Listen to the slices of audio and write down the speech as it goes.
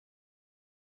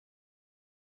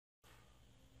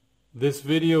This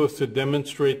video is to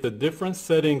demonstrate the different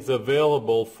settings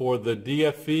available for the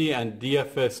DFE and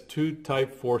DFS II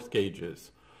type force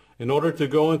gauges. In order to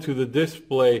go into the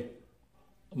display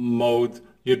mode,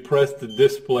 you'd press the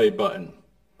display button.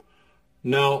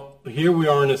 Now here we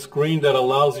are on a screen that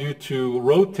allows you to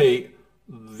rotate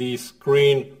the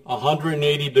screen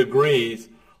 180 degrees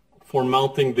for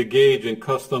mounting the gauge in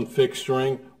custom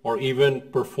fixturing or even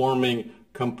performing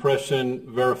compression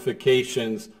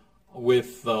verifications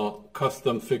with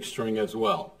custom fixturing as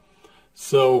well.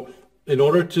 So in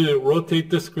order to rotate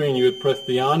the screen, you would press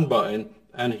the on button,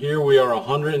 and here we are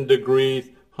 180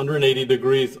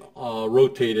 degrees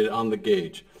rotated on the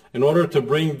gauge. In order to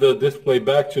bring the display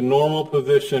back to normal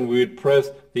position, we would press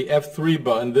the F3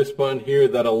 button, this button here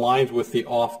that aligns with the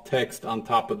off text on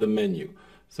top of the menu.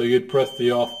 So you'd press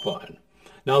the off button.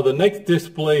 Now the next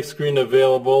display screen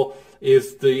available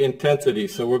is the intensity.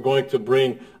 So we're going to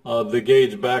bring the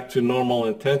gauge back to normal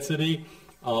intensity,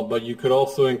 but you could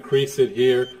also increase it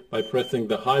here by pressing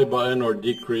the high button or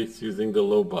decrease using the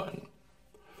low button.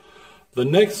 The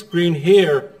next screen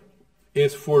here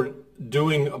is for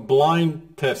doing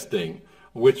blind testing,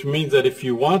 which means that if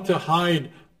you want to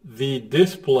hide the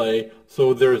display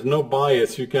so there's no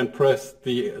bias, you can press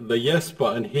the yes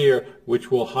button here, which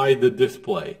will hide the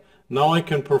display. Now I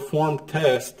can perform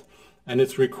test and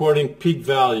it's recording peak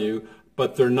value,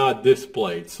 but they're not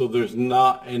displayed, so there's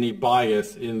not any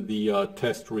bias in the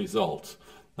test results.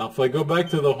 Now if I go back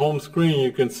to the home screen,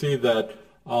 you can see that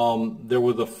there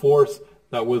was a force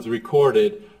that was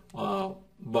recorded,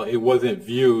 but it wasn't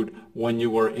viewed when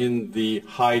you were in the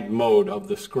hide mode of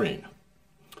the screen.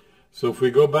 So if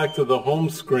we go back to the home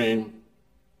screen,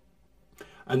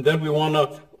 and then we want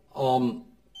to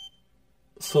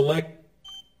select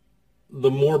the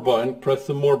more button, press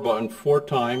the more button 4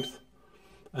 times,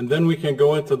 and then we can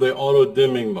go into the auto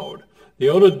dimming mode. The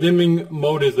auto dimming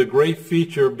mode is a great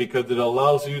feature because it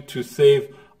allows you to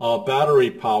save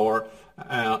battery power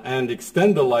and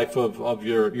extend the life of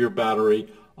your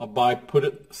battery by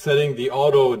setting the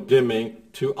auto dimming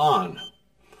to on.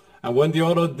 And when the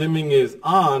auto dimming is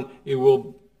on, it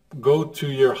will go to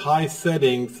your high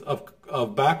settings of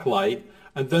backlight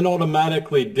and then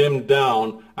automatically dim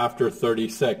down after 30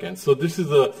 seconds. So this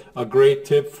is a great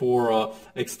tip for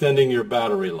extending your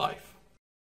battery life.